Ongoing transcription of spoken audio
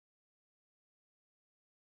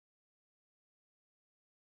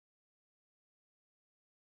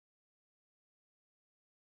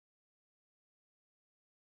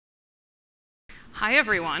Hi,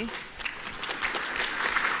 everyone.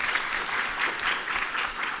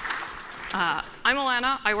 I'm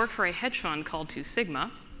Elana. I work for a hedge fund called 2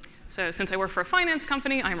 Sigma. So since I work for a finance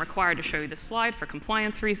company, I am required to show you this slide for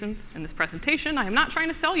compliance reasons. In this presentation, I am not trying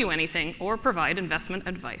to sell you anything or provide investment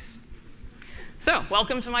advice. So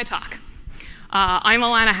welcome to my talk. I'm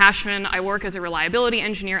Elana Hashman. I work as a reliability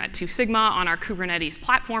engineer at 2 Sigma on our Kubernetes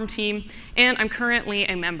platform team, and I'm currently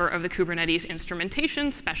a member of the Kubernetes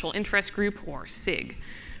Instrumentation Special Interest Group, or SIG.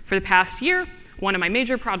 For the past year, one of my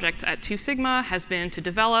major projects at 2 Sigma has been to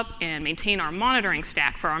develop and maintain our monitoring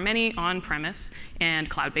stack for our many on-premise and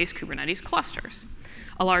cloud-based Kubernetes clusters.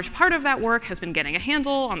 A large part of that work has been getting a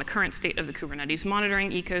handle on the current state of the Kubernetes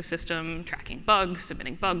monitoring ecosystem, tracking bugs,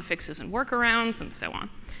 submitting bug fixes and workarounds, and so on.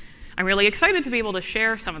 I'm really excited to be able to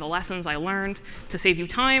share some of the lessons I learned to save you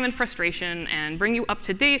time and frustration and bring you up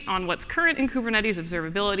to date on what's current in Kubernetes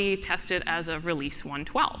observability tested as of release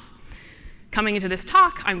 1.12. Coming into this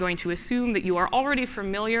talk, I'm going to assume that you are already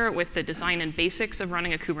familiar with the design and basics of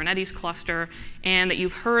running a Kubernetes cluster and that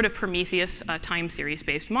you've heard of Prometheus, a time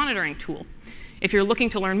series-based monitoring tool. If you're looking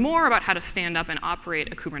to learn more about how to stand up and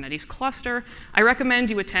operate a Kubernetes cluster, I recommend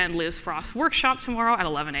you attend Liz Frost's workshop tomorrow at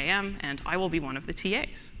 11 a.m., and I will be one of the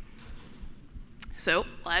TAs. So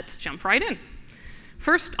let's jump right in.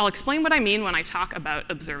 First, I'll explain what I mean when I talk about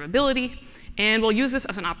observability, and we'll use this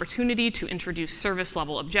as an opportunity to introduce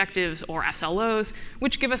service-level objectives, or SLOs,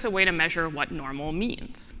 which give us a way to measure what normal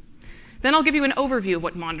means. Then I'll give you an overview of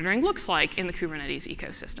what monitoring looks like in the Kubernetes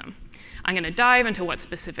ecosystem. I'm going to dive into what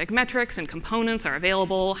specific metrics and components are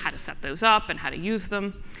available, how to set those up, and how to use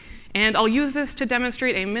them. And I'll use this to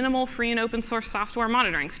demonstrate a minimal free and open source software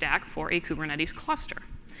monitoring stack for a Kubernetes cluster.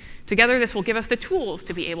 Together, this will give us the tools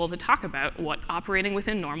to be able to talk about what operating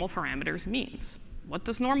within normal parameters means. What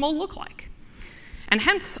does normal look like? And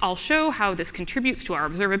hence, I'll show how this contributes to our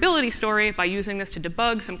observability story by using this to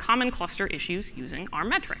debug some common cluster issues using our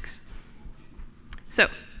metrics. So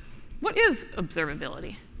what is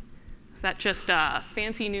observability? Is that just a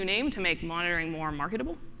fancy new name to make monitoring more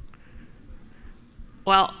marketable?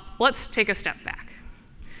 Well, let's take a step back.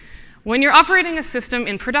 When you're operating a system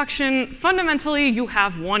in production, fundamentally, you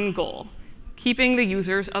have one goal: keeping the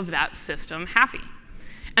users of that system happy.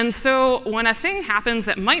 And so when a thing happens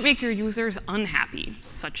that might make your users unhappy,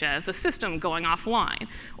 such as the system going offline,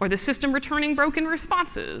 or the system returning broken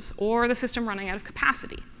responses, or the system running out of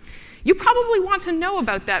capacity, you probably want to know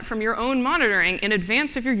about that from your own monitoring in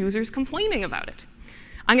advance of your users complaining about it.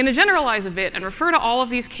 I'm going to generalize a bit and refer to all of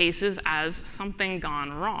these cases as something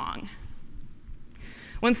gone wrong.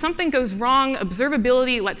 When something goes wrong,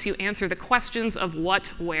 observability lets you answer the questions of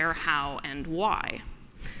what, where, how, and why.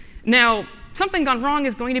 Now, something gone wrong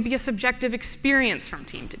is going to be a subjective experience from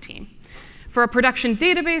team to team. For a production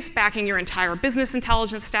database backing your entire business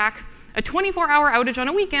intelligence stack, a 24-hour outage on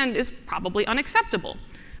a weekend is probably unacceptable.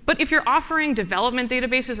 But if you're offering development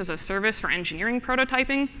databases as a service for engineering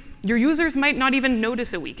prototyping, your users might not even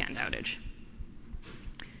notice a weekend outage.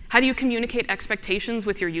 How do you communicate expectations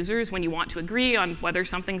with your users when you want to agree on whether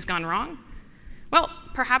something's gone wrong? Well,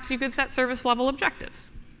 perhaps you could set service-level objectives.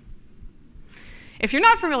 If you're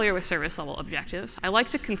not familiar with service-level objectives, I like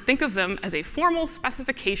to think of them as a formal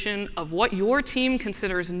specification of what your team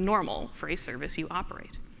considers normal for a service you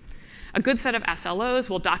operate. A good set of SLOs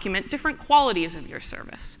will document different qualities of your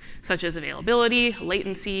service, such as availability,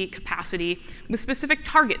 latency, capacity, with specific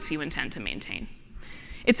targets you intend to maintain.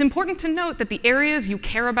 It's important to note that the areas you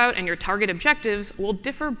care about and your target objectives will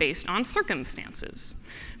differ based on circumstances.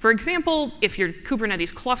 For example, if your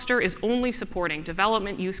Kubernetes cluster is only supporting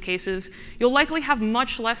development use cases, you'll likely have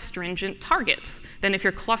much less stringent targets than if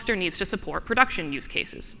your cluster needs to support production use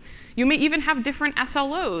cases. You may even have different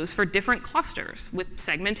SLOs for different clusters with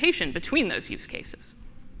segmentation between those use cases.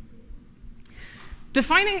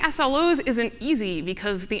 Defining SLOs isn't easy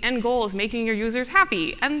because the end goal is making your users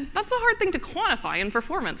happy, and that's a hard thing to quantify in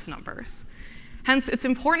performance numbers. Hence, it's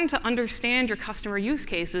important to understand your customer use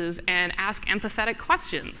cases and ask empathetic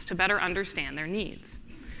questions to better understand their needs.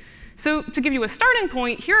 So to give you a starting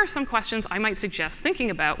point, here are some questions I might suggest thinking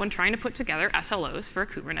about when trying to put together SLOs for a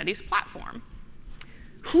Kubernetes platform.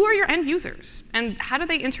 Who are your end users, and how do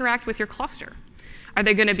they interact with your cluster? Are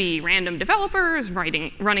they going to be random developers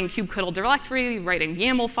running kubectl directory, writing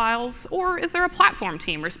YAML files, or is there a platform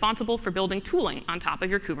team responsible for building tooling on top of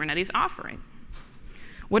your Kubernetes offering?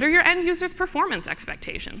 What are your end users' performance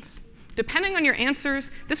expectations? Depending on your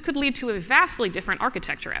answers, this could lead to a vastly different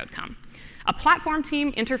architecture outcome. A platform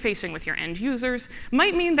team interfacing with your end users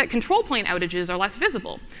might mean that control plane outages are less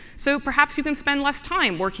visible, so perhaps you can spend less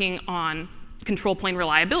time working on control plane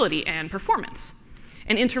reliability and performance.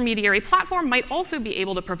 An intermediary platform might also be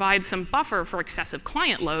able to provide some buffer for excessive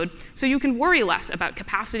client load, so you can worry less about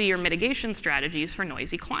capacity or mitigation strategies for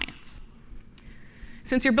noisy clients.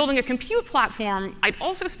 Since you're building a compute platform, I'd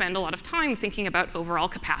also spend a lot of time thinking about overall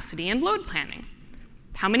capacity and load planning.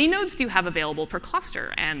 How many nodes do you have available per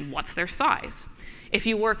cluster, and what's their size? If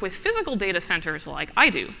you work with physical data centers like I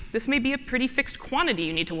do, this may be a pretty fixed quantity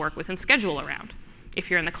you need to work with and schedule around. If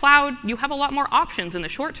you're in the cloud, you have a lot more options in the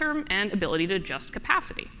short term and ability to adjust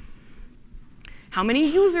capacity. How many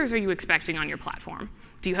users are you expecting on your platform?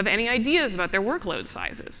 Do you have any ideas about their workload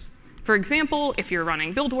sizes? For example, if you're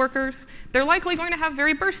running build workers, they're likely going to have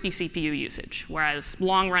very bursty CPU usage, whereas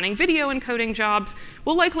long-running video encoding jobs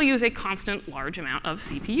will likely use a constant large amount of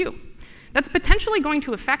CPU. That's potentially going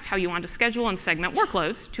to affect how you want to schedule and segment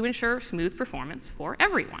workloads to ensure smooth performance for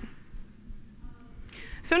everyone.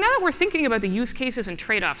 So now that we're thinking about the use cases and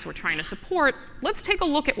trade-offs we're trying to support, let's take a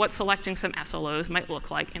look at what selecting some SLOs might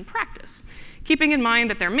look like in practice, keeping in mind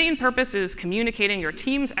that their main purpose is communicating your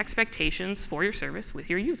team's expectations for your service with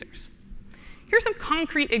your users. Here's some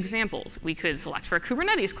concrete examples we could select for a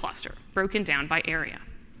Kubernetes cluster, broken down by area.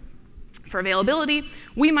 For availability,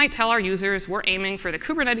 we might tell our users we're aiming for the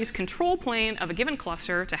Kubernetes control plane of a given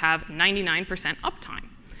cluster to have 99% uptime.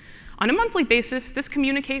 On a monthly basis, this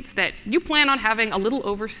communicates that you plan on having a little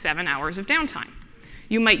over 7 hours of downtime.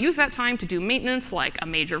 You might use that time to do maintenance like a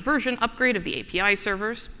major version upgrade of the API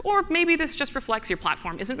servers, or maybe this just reflects your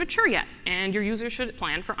platform isn't mature yet and your users should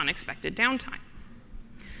plan for unexpected downtime.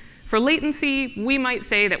 For latency, we might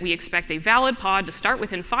say that we expect a valid pod to start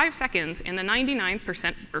within 5 seconds in the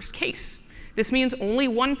 99% worst case. This means only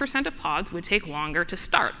 1% of pods would take longer to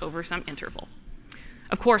start over some interval.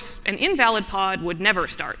 Of course, an invalid pod would never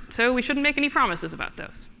start, so we shouldn't make any promises about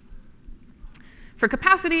those. For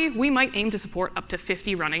capacity, we might aim to support up to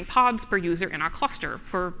 50 running pods per user in our cluster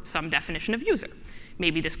for some definition of user.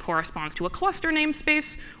 Maybe this corresponds to a cluster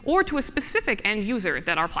namespace or to a specific end user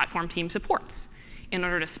that our platform team supports. In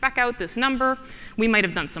order to spec out this number, we might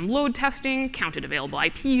have done some load testing, counted available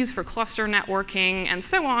IPs for cluster networking, and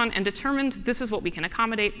so on, and determined this is what we can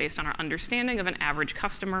accommodate based on our understanding of an average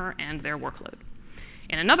customer and their workload.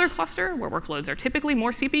 In another cluster, where workloads are typically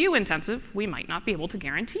more CPU intensive, we might not be able to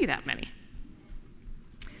guarantee that many.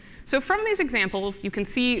 So from these examples, you can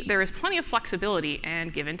see there is plenty of flexibility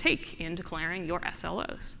and give and take in declaring your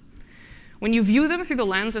SLOs. When you view them through the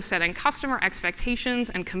lens of setting customer expectations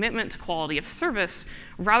and commitment to quality of service,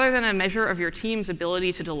 rather than a measure of your team's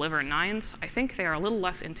ability to deliver nines, I think they are a little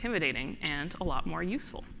less intimidating and a lot more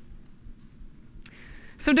useful.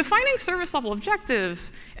 So defining service level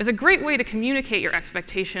objectives is a great way to communicate your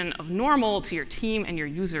expectation of normal to your team and your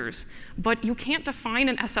users, but you can't define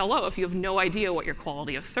an SLO if you have no idea what your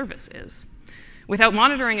quality of service is. Without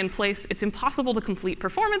monitoring in place, it's impossible to complete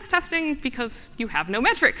performance testing because you have no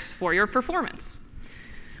metrics for your performance.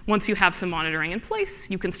 Once you have some monitoring in place,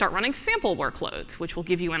 you can start running sample workloads, which will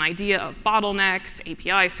give you an idea of bottlenecks,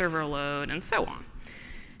 API server load, and so on.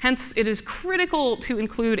 Hence, it is critical to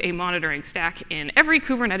include a monitoring stack in every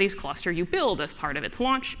Kubernetes cluster you build as part of its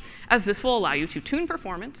launch, as this will allow you to tune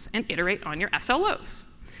performance and iterate on your SLOs.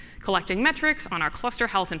 Collecting metrics on our cluster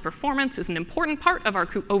health and performance is an important part of our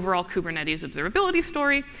overall Kubernetes observability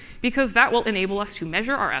story, because that will enable us to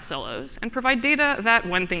measure our SLOs and provide data that,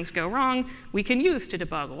 when things go wrong, we can use to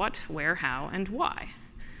debug what, where, how, and why.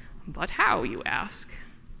 But how, you ask?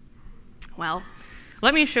 Well,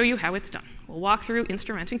 let me show you how it's done. We'll walk through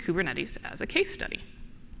instrumenting Kubernetes as a case study.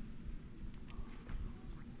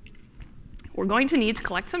 We're going to need to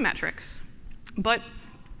collect some metrics, but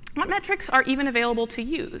what metrics are even available to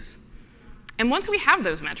use? And once we have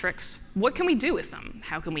those metrics, what can we do with them?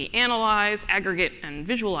 How can we analyze, aggregate, and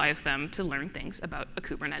visualize them to learn things about a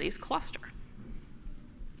Kubernetes cluster?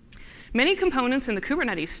 Many components in the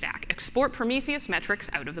Kubernetes stack export Prometheus metrics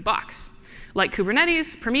out of the box. Like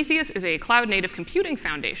Kubernetes, Prometheus is a cloud-native computing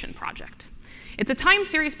foundation project. It's a time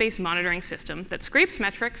series-based monitoring system that scrapes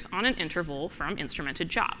metrics on an interval from instrumented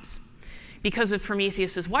jobs. Because of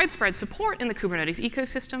Prometheus's widespread support in the Kubernetes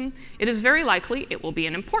ecosystem, it is very likely it will be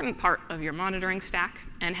an important part of your monitoring stack,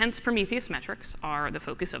 and hence Prometheus metrics are the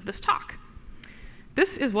focus of this talk.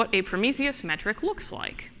 This is what a Prometheus metric looks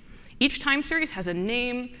like. Each time series has a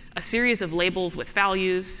name, a series of labels with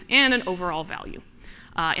values, and an overall value.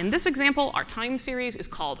 In this example, our time series is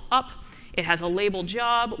called up. It has a label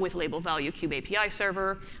job with label value kube API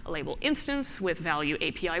server, a label instance with value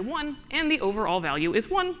API 1, and the overall value is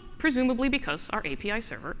 1, presumably because our API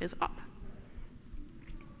server is up.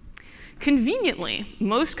 Conveniently,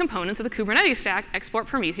 most components of the Kubernetes stack export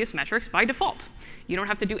Prometheus metrics by default. You don't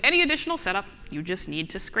have to do any additional setup, you just need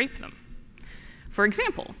to scrape them. For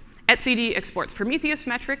example, etcd exports Prometheus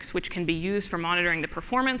metrics, which can be used for monitoring the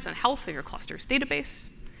performance and health of your cluster's database.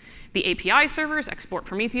 The API servers export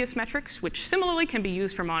Prometheus metrics, which similarly can be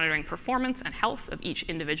used for monitoring performance and health of each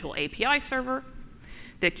individual API server.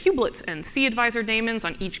 The kubelets and cAdvisor daemons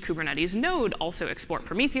on each Kubernetes node also export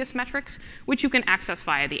Prometheus metrics, which you can access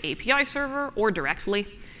via the API server or directly.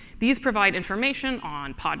 These provide information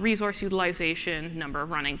on pod resource utilization, number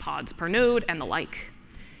of running pods per node, and the like.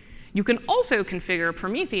 You can also configure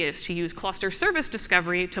Prometheus to use cluster service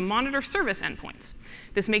discovery to monitor service endpoints.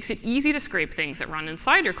 This makes it easy to scrape things that run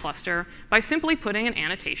inside your cluster by simply putting an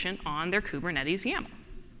annotation on their Kubernetes YAML.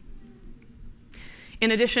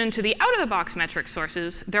 In addition to the out-of-the-box metric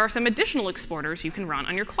sources, there are some additional exporters you can run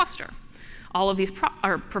on your cluster. All of these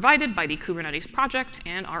are provided by the Kubernetes project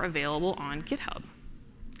and are available on GitHub.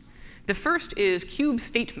 The first is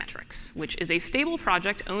kube-state-metrics, which is a stable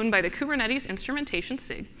project owned by the Kubernetes instrumentation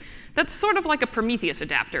SIG that's sort of like a Prometheus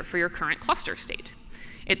adapter for your current cluster state.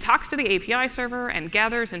 It talks to the API server and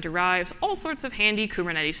gathers and derives all sorts of handy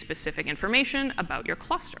Kubernetes-specific information about your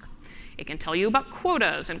cluster. It can tell you about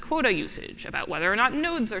quotas and quota usage, about whether or not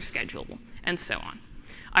nodes are scheduled, and so on.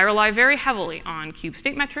 I rely very heavily on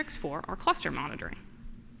kube-state-metrics for our cluster monitoring.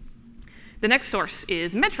 The next source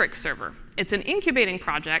is metrics server. It's an incubating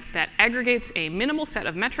project that aggregates a minimal set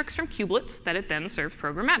of metrics from kubelets that it then serves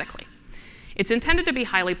programmatically. It's intended to be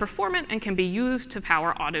highly performant and can be used to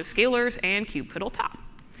power autoscalers and kubectl-top.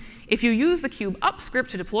 If you use the kube-up script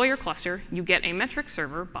to deploy your cluster, you get a metrics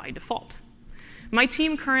server by default. My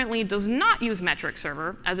team currently does not use metrics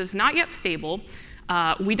server, as it's not yet stable.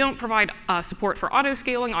 We don't provide support for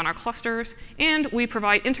autoscaling on our clusters, and we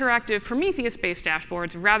provide interactive Prometheus-based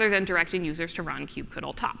dashboards rather than directing users to run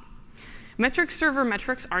kubectl-top. Metrics server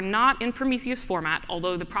metrics are not in Prometheus format,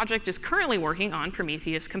 although the project is currently working on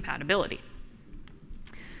Prometheus compatibility.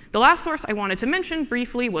 The last source I wanted to mention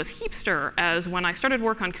briefly was Heapster, as when I started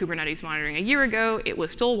work on Kubernetes monitoring a year ago, it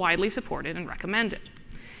was still widely supported and recommended.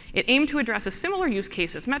 It aimed to address a similar use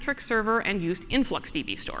case as metrics server and used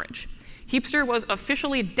InfluxDB storage. Heapster was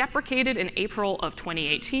officially deprecated in April of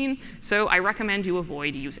 2018, so I recommend you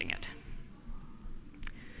avoid using it.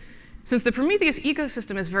 Since the Prometheus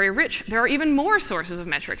ecosystem is very rich, there are even more sources of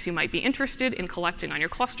metrics you might be interested in collecting on your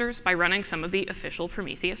clusters by running some of the official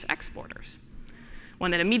Prometheus exporters. One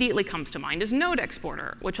that immediately comes to mind is Node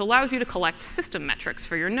Exporter, which allows you to collect system metrics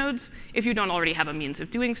for your nodes if you don't already have a means of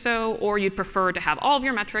doing so, or you'd prefer to have all of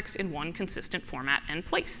your metrics in one consistent format and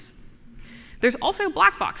place. There's also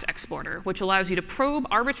Blackbox Exporter, which allows you to probe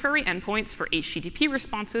arbitrary endpoints for HTTP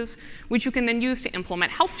responses, which you can then use to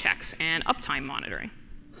implement health checks and uptime monitoring.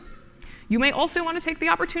 You may also want to take the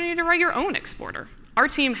opportunity to write your own exporter. Our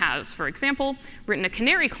team has, for example, written a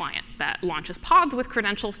Canary client that launches pods with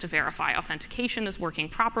credentials to verify authentication is working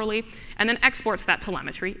properly, and then exports that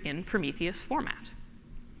telemetry in Prometheus format.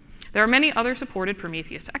 There are many other supported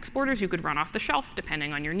Prometheus exporters you could run off the shelf,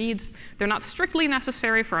 depending on your needs. They're not strictly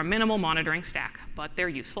necessary for a minimal monitoring stack, but they're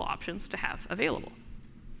useful options to have available.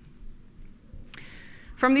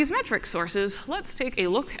 From these metric sources, let's take a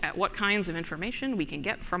look at what kinds of information we can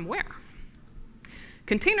get from where.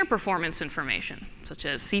 Container performance information, such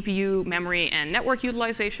as CPU, memory, and network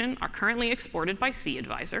utilization, are currently exported by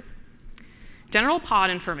cAdvisor. General pod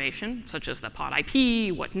information, such as the pod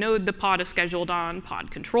IP, what node the pod is scheduled on, pod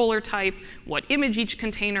controller type, what image each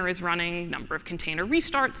container is running, number of container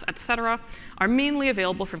restarts, etc., are mainly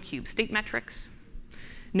available from kube-state-metrics.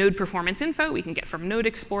 Node performance info we can get from Node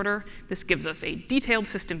Exporter. This gives us a detailed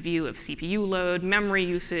system view of CPU load, memory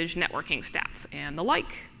usage, networking stats, and the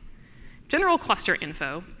like. General cluster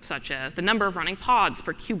info, such as the number of running pods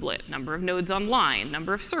per kubelet, number of nodes online,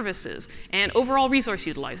 number of services, and overall resource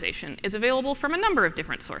utilization, is available from a number of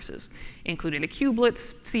different sources, including the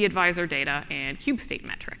kubelets, cAdvisor data, and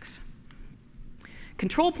kube-state-metrics.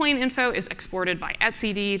 Control plane info is exported by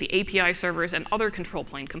etcd, the API servers, and other control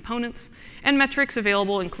plane components, and metrics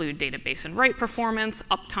available include database and write performance,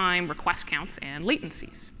 uptime, request counts, and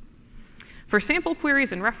latencies. For sample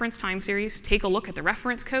queries and reference time series, take a look at the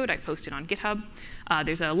reference code I posted on GitHub.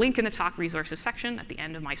 There's a link in the talk resources section at the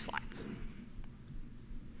end of my slides.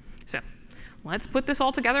 So let's put this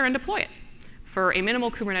all together and deploy it. For a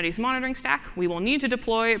minimal Kubernetes monitoring stack, we will need to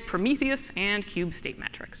deploy Prometheus and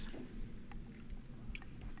kube-state-metrics.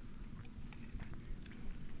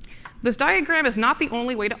 This diagram is not the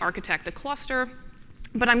only way to architect a cluster,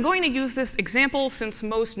 but I'm going to use this example since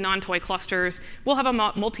most non-toy clusters will have a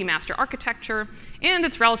multi-master architecture, and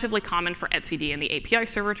it's relatively common for etcd and the API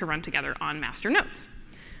server to run together on master nodes.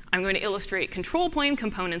 I'm going to illustrate control plane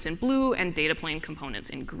components in blue and data plane components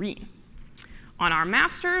in green. On our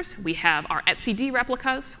masters, we have our etcd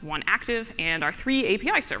replicas, 1 active, and our 3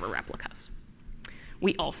 API server replicas.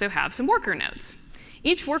 We also have some worker nodes.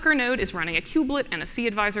 Each worker node is running a kubelet and a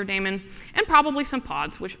cAdvisor daemon, and probably some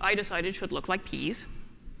pods, which I decided should look like peas.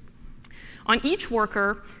 On each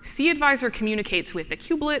worker, cAdvisor communicates with the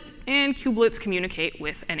kubelet, and kubelets communicate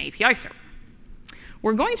with an API server.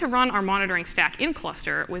 We're going to run our monitoring stack in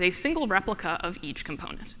cluster with a single replica of each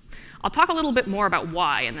component. I'll talk a little bit more about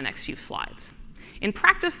why in the next few slides. In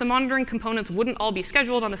practice, the monitoring components wouldn't all be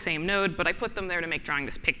scheduled on the same node, but I put them there to make drawing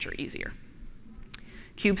this picture easier.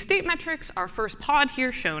 Kube state metrics, our first pod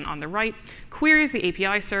here shown on the right, queries the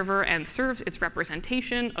API server and serves its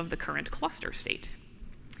representation of the current cluster state.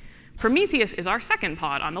 Prometheus is our second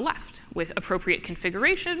pod on the left. With appropriate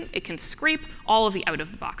configuration, it can scrape all of the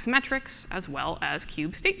out-of-the-box metrics, as well as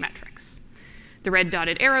kube state metrics. The red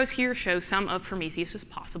dotted arrows here show some of Prometheus's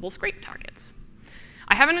possible scrape targets.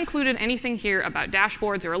 I haven't included anything here about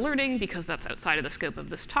dashboards or alerting, because that's outside of the scope of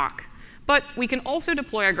this talk. But we can also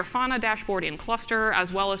deploy a Grafana dashboard in cluster,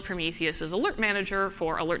 as well as Prometheus's alert manager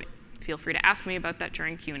for alerting. Feel free to ask me about that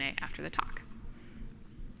during Q&A after the talk.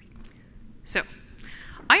 So,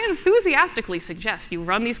 I enthusiastically suggest you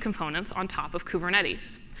run these components on top of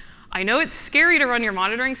Kubernetes. I know it's scary to run your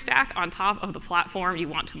monitoring stack on top of the platform you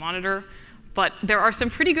want to monitor, but there are some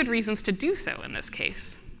pretty good reasons to do so in this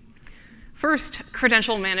case. First,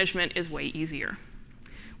 credential management is way easier.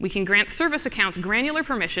 We can grant service accounts granular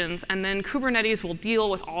permissions, and then Kubernetes will deal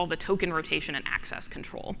with all the token rotation and access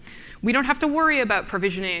control. We don't have to worry about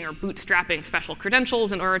provisioning or bootstrapping special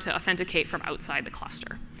credentials in order to authenticate from outside the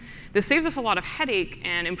cluster. This saves us a lot of headache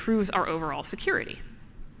and improves our overall security.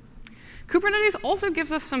 Kubernetes also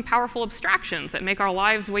gives us some powerful abstractions that make our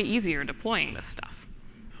lives way easier deploying this stuff.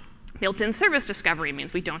 Built-in service discovery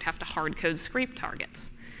means we don't have to hard code scrape targets.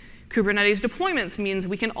 Kubernetes deployments means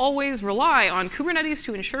we can always rely on Kubernetes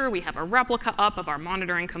to ensure we have a replica up of our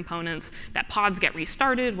monitoring components, that pods get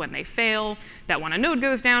restarted when they fail, that when a node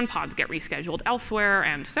goes down, pods get rescheduled elsewhere,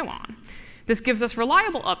 and so on. This gives us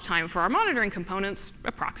reliable uptime for our monitoring components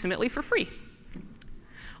approximately for free.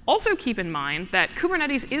 Also keep in mind that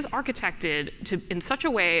Kubernetes is architected in such a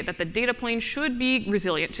way that the data plane should be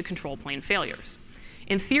resilient to control plane failures.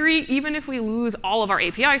 In theory, even if we lose all of our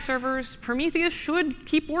API servers, Prometheus should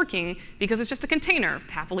keep working because it's just a container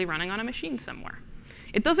happily running on a machine somewhere.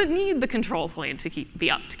 It doesn't need the control plane to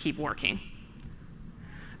be up to keep working.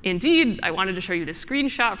 Indeed, I wanted to show you this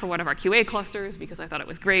screenshot for one of our QA clusters because I thought it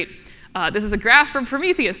was great. This is a graph from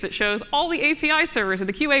Prometheus that shows all the API servers in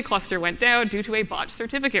the QA cluster went down due to a botched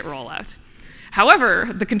certificate rollout.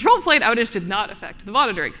 However, the control plane outage did not affect the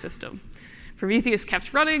monitoring system. Prometheus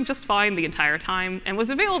kept running just fine the entire time and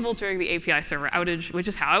was available during the API server outage, which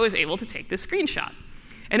is how I was able to take this screenshot.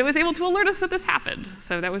 And it was able to alert us that this happened,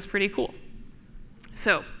 so that was pretty cool.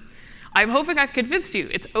 So, I'm hoping I've convinced you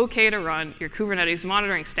it's OK to run your Kubernetes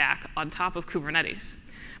monitoring stack on top of Kubernetes.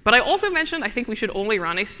 But I also mentioned I think we should only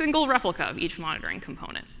run a single replica of each monitoring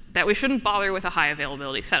component, that we shouldn't bother with a high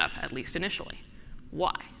availability setup, at least initially.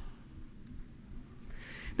 Why?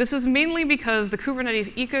 This is mainly because the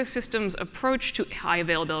Kubernetes ecosystem's approach to high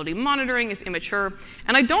availability monitoring is immature,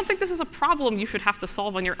 and I don't think this is a problem you should have to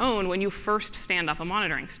solve on your own when you first stand up a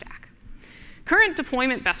monitoring stack. Current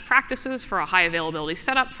deployment best practices for a high availability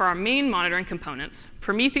setup for our main monitoring components,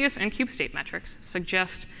 Prometheus and kube state metrics,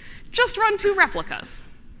 suggest just run 2 replicas.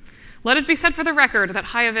 Let it be said for the record that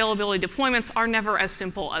high availability deployments are never as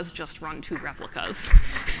simple as just run 2 replicas.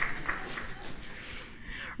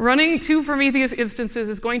 Running 2 Prometheus instances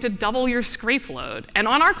is going to double your scrape load. And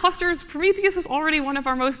on our clusters, Prometheus is already one of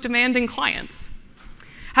our most demanding clients.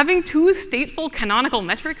 Having 2 stateful canonical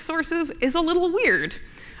metric sources is a little weird.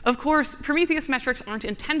 Of course, Prometheus metrics aren't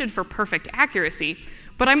intended for perfect accuracy,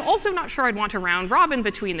 but I'm also not sure I'd want to round robin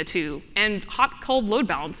between the 2, and hot-cold load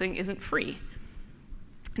balancing isn't free.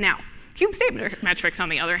 Now, kube state metrics, on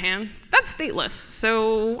the other hand, that's stateless,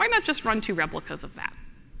 so why not just run 2 replicas of that?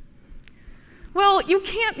 Well, you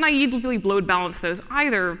can't naively load balance those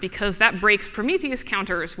either, because that breaks Prometheus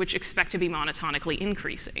counters, which expect to be monotonically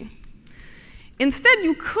increasing. Instead,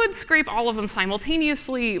 you could scrape all of them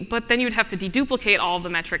simultaneously, but then you'd have to deduplicate all of the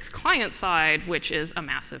metrics client-side, which is a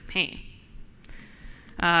massive pain.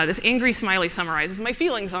 This angry smiley summarizes my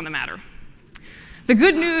feelings on the matter. The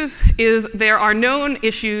good news is there are known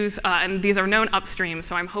issues, and these are known upstream,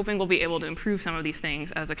 so I'm hoping we'll be able to improve some of these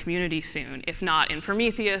things as a community soon. If not in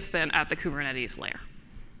Prometheus, then at the Kubernetes layer.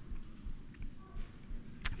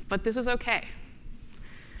 But this is OK.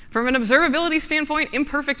 From an observability standpoint,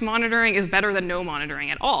 imperfect monitoring is better than no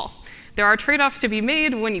monitoring at all. There are trade-offs to be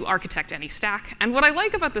made when you architect any stack, and what I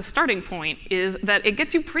like about this starting point is that it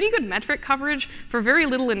gets you pretty good metric coverage for very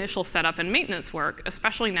little initial setup and maintenance work,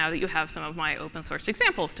 especially now that you have some of my open source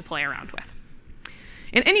examples to play around with.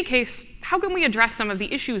 In any case, how can we address some of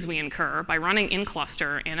the issues we incur by running in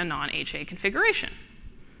cluster in a non-HA configuration?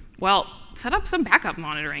 Well, set up some backup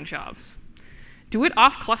monitoring jobs. Do it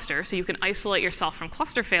off cluster so you can isolate yourself from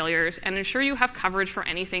cluster failures and ensure you have coverage for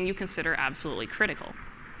anything you consider absolutely critical.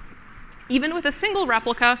 Even with a single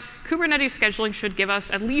replica, Kubernetes scheduling should give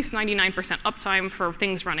us at least 99% uptime for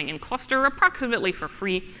things running in cluster, approximately for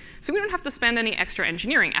free, so we don't have to spend any extra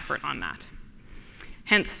engineering effort on that.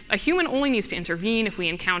 Hence, a human only needs to intervene if we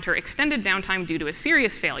encounter extended downtime due to a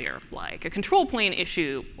serious failure, like a control plane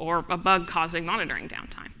issue or a bug causing monitoring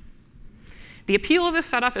downtime. The appeal of this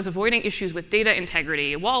setup is avoiding issues with data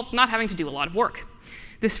integrity while not having to do a lot of work.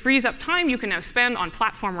 This frees up time you can now spend on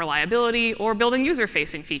platform reliability or building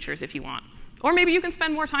user-facing features if you want. Or maybe you can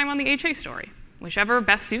spend more time on the HA story, whichever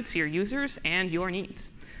best suits your users and your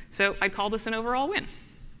needs. So I'd call this an overall win.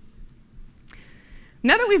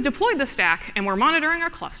 Now that we've deployed the stack and we're monitoring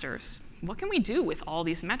our clusters, what can we do with all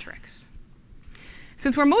these metrics?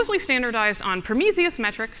 Since we're mostly standardized on Prometheus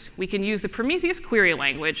metrics, we can use the Prometheus query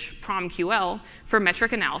language, PromQL, for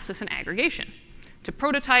metric analysis and aggregation. To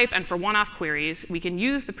prototype and for one-off queries, we can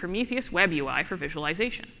use the Prometheus web UI for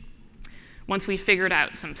visualization. Once we've figured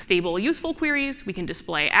out some stable, useful queries, we can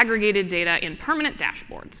display aggregated data in permanent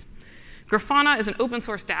dashboards. Grafana is an open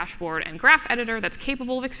source dashboard and graph editor that's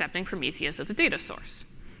capable of accepting Prometheus as a data source.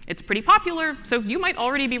 It's pretty popular, so you might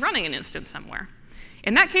already be running an instance somewhere.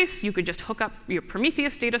 In that case, you could just hook up your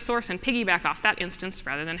Prometheus data source and piggyback off that instance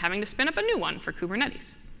rather than having to spin up a new one for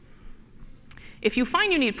Kubernetes. If you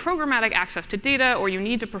find you need programmatic access to data or you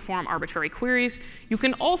need to perform arbitrary queries, you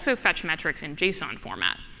can also fetch metrics in JSON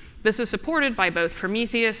format. This is supported by both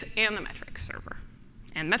Prometheus and the metrics server.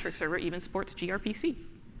 And metrics server even supports gRPC.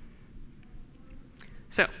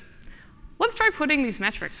 So let's try putting these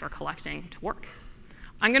metrics we're collecting to work.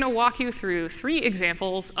 I'm going to walk you through 3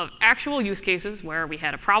 examples of actual use cases where we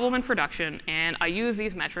had a problem in production, and I use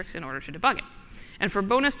these metrics in order to debug it. And for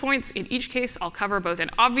bonus points, in each case, I'll cover both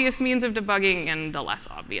an obvious means of debugging and the less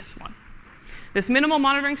obvious one. This minimal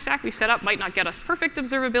monitoring stack we've set up might not get us perfect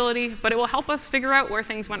observability, but it will help us figure out where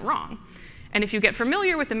things went wrong. And if you get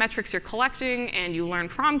familiar with the metrics you're collecting and you learn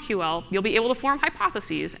PromQL, you'll be able to form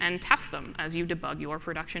hypotheses and test them as you debug your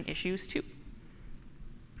production issues too.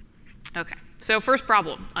 OK, so first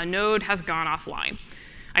problem, a node has gone offline.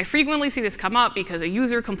 I frequently see this come up because a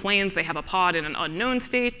user complains they have a pod in an unknown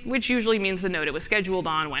state, which usually means the node it was scheduled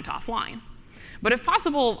on went offline. But if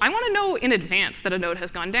possible, I want to know in advance that a node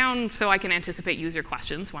has gone down so I can anticipate user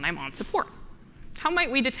questions when I'm on support. How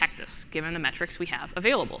might we detect this, given the metrics we have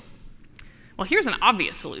available? Well, here's an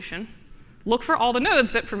obvious solution. Look for all the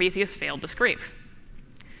nodes that Prometheus failed to scrape.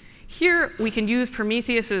 Here, we can use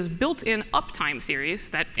Prometheus's built-in uptime series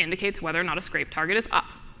that indicates whether or not a scrape target is up.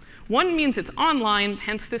 One means it's online,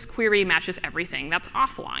 hence this query matches everything that's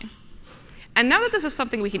offline. And now that this is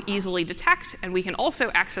something we can easily detect, and we can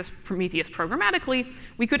also access Prometheus programmatically,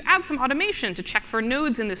 we could add some automation to check for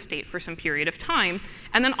nodes in this state for some period of time,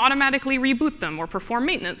 and then automatically reboot them or perform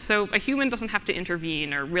maintenance so a human doesn't have to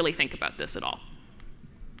intervene or really think about this at all.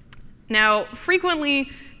 Now, frequently,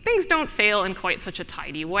 things don't fail in quite such a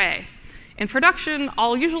tidy way. In production,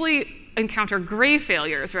 I'll usually encounter gray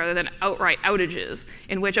failures rather than outright outages,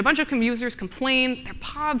 in which a bunch of users complain their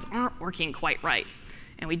pods aren't working quite right.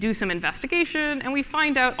 And we do some investigation, and we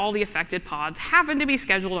find out all the affected pods happen to be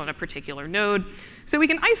scheduled on a particular node. So we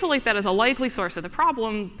can isolate that as a likely source of the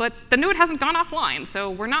problem, but the node hasn't gone offline, so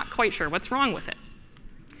we're not quite sure what's wrong with it.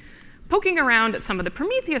 Poking around at some of the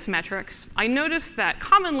Prometheus metrics, I noticed that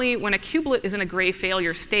commonly when a kubelet is in a gray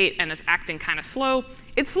failure state and is acting kind of slow,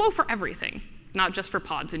 it's slow for everything, not just for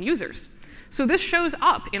pods and users. So this shows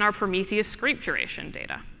up in our Prometheus scrape duration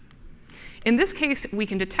data. In this case, we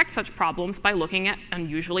can detect such problems by looking at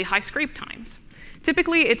unusually high scrape times.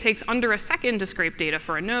 Typically, it takes under a second to scrape data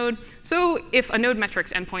for a node, so if a node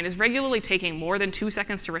metrics endpoint is regularly taking more than 2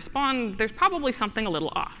 seconds to respond, there's probably something a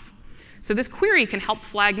little off. So this query can help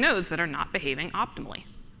flag nodes that are not behaving optimally.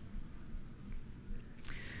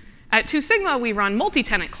 At 2 Sigma, we run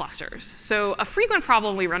multi-tenant clusters. So a frequent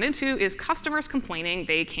problem we run into is customers complaining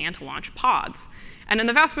they can't launch pods. And in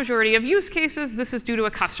the vast majority of use cases, this is due to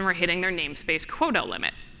a customer hitting their namespace quota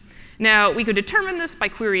limit. Now, we could determine this by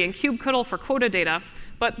querying kubectl for quota data,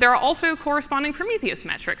 but there are also corresponding Prometheus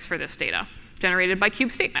metrics for this data, generated by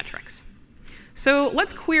kubestate metrics. So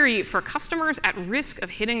let's query for customers at risk of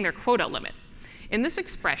hitting their quota limit. In this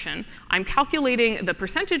expression, I'm calculating the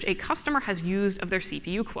percentage a customer has used of their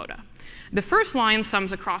CPU quota. The first line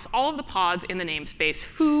sums across all of the pods in the namespace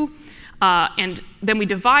foo, and then we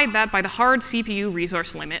divide that by the hard CPU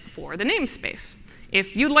resource limit for the namespace.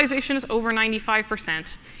 If utilization is over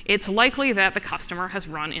 95%, it's likely that the customer has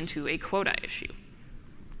run into a quota issue.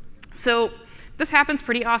 So this happens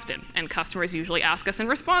pretty often, and customers usually ask us in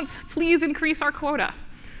response, please increase our quota.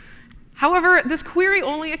 However, this query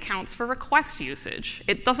only accounts for request usage.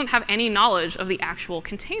 It doesn't have any knowledge of the actual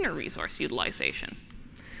container resource utilization.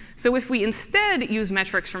 So if we instead use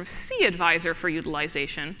metrics from CAdvisor for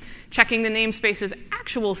utilization, checking the namespace's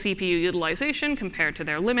actual CPU utilization compared to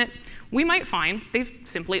their limit, we might find they've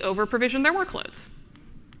simply over-provisioned their workloads.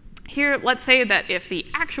 Here, let's say that if the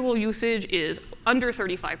actual usage is under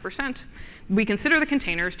 35%, we consider the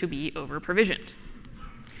containers to be over-provisioned.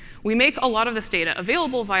 We make a lot of this data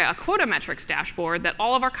available via a quota metrics dashboard that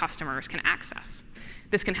all of our customers can access.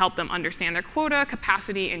 This can help them understand their quota,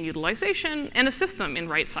 capacity, and utilization, and assist them in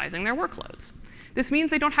right-sizing their workloads. This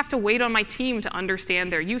means they don't have to wait on my team to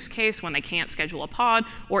understand their use case when they can't schedule a pod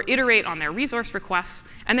or iterate on their resource requests,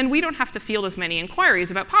 and then we don't have to field as many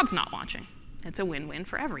inquiries about pods not launching. It's a win-win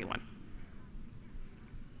for everyone.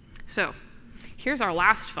 So here's our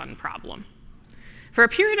last fun problem. For a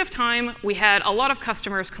period of time, we had a lot of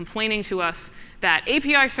customers complaining to us that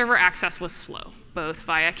API server access was slow, both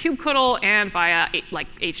via kubectl and via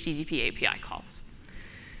HTTP API calls.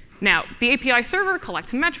 Now, the API server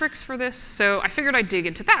collects metrics for this, so I figured I'd dig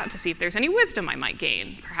into that to see if there's any wisdom I might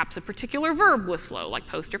gain. Perhaps a particular verb was slow, like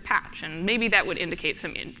post or patch, and maybe that would indicate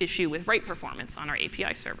some issue with write performance on our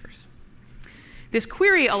API servers. This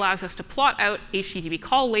query allows us to plot out HTTP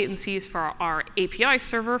call latencies for our API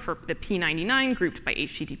server for the P99 grouped by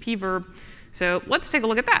HTTP verb. So let's take a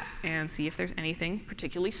look at that and see if there's anything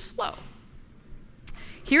particularly slow.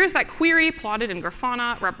 Here's that query plotted in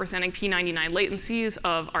Grafana representing P99 latencies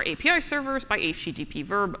of our API servers by HTTP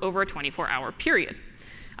verb over a 24-hour period.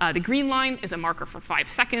 The green line is a marker for 5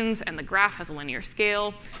 seconds, and the graph has a linear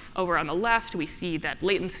scale. Over on the left, we see that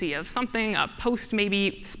latency of something, a post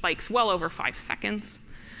maybe, spikes well over 5 seconds.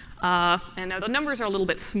 And now the numbers are a little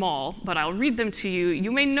bit small, but I'll read them to you.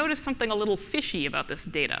 You may notice something a little fishy about this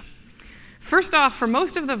data. First off, for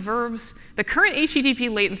most of the verbs, the current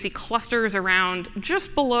HTTP latency clusters around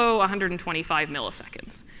just below 125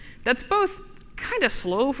 milliseconds. That's both kind of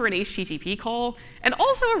slow for an HTTP call and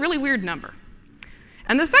also a really weird number.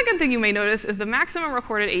 And the second thing you may notice is the maximum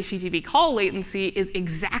recorded HTTP call latency is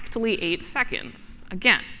exactly 8 seconds.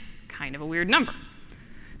 Again, kind of a weird number.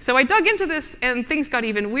 So I dug into this, and things got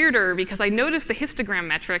even weirder because I noticed the histogram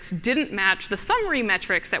metrics didn't match the summary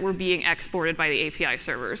metrics that were being exported by the API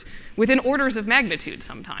servers, within orders of magnitude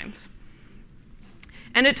sometimes.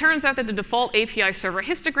 And it turns out that the default API server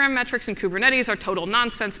histogram metrics in Kubernetes are total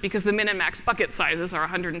nonsense because the min and max bucket sizes are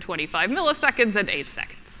 125 milliseconds and 8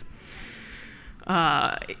 seconds.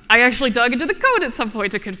 I actually dug into the code at some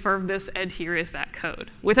point to confirm this, and here is that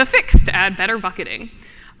code, with a fix to add better bucketing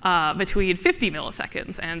between 50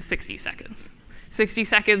 milliseconds and 60 seconds. 60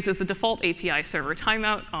 seconds is the default API server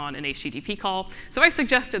timeout on an HTTP call, so I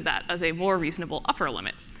suggested that as a more reasonable upper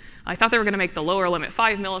limit. I thought they were going to make the lower limit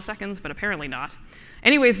 5 milliseconds, but apparently not.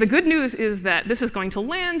 Anyways, the good news is that this is going to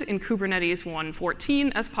land in Kubernetes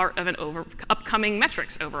 1.14 as part of an upcoming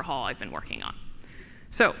metrics overhaul I've been working on.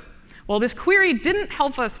 So while this query didn't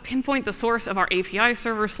help us pinpoint the source of our API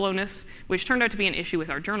server slowness, which turned out to be an issue with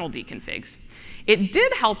our journal deconfigs, it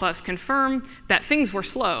did help us confirm that things were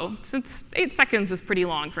slow, since 8 seconds is pretty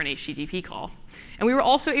long for an HTTP call. And we were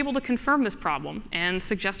also able to confirm this problem and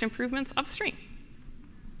suggest improvements upstream.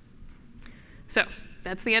 So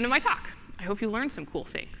that's the end of my talk. I hope you learned some cool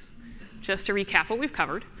things. Just to recap what we've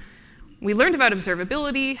covered, we learned about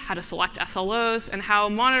observability, how to select SLOs, and how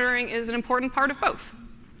monitoring is an important part of both.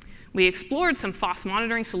 We explored some FOSS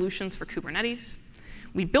monitoring solutions for Kubernetes.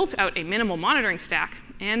 We built out a minimal monitoring stack,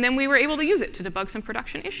 and then we were able to use it to debug some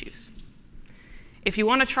production issues. If you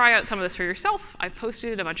want to try out some of this for yourself, I've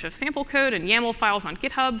posted a bunch of sample code and YAML files on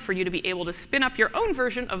GitHub for you to be able to spin up your own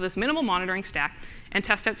version of this minimal monitoring stack and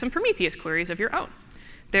test out some Prometheus queries of your own.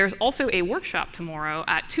 There's also a workshop tomorrow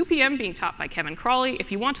at 2 p.m. being taught by Kevin Crawley if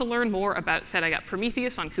you want to learn more about I got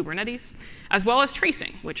Prometheus on Kubernetes, as well as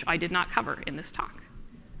tracing, which I did not cover in this talk.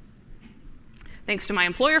 Thanks to my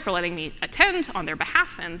employer for letting me attend on their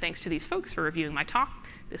behalf, and thanks to these folks for reviewing my talk.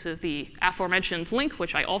 This is the aforementioned link,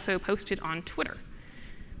 which I also posted on Twitter.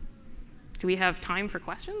 Do we have time for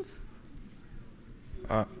questions?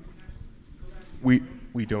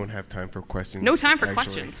 We don't have time for questions. No time for actually.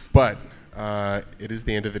 questions. But It is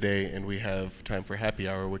the end of the day, and we have time for happy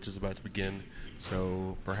hour, which is about to begin.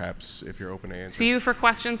 So perhaps if you're open to answer. See you for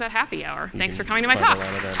questions at happy hour. Thanks for coming to my talk.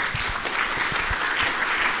 Elana then.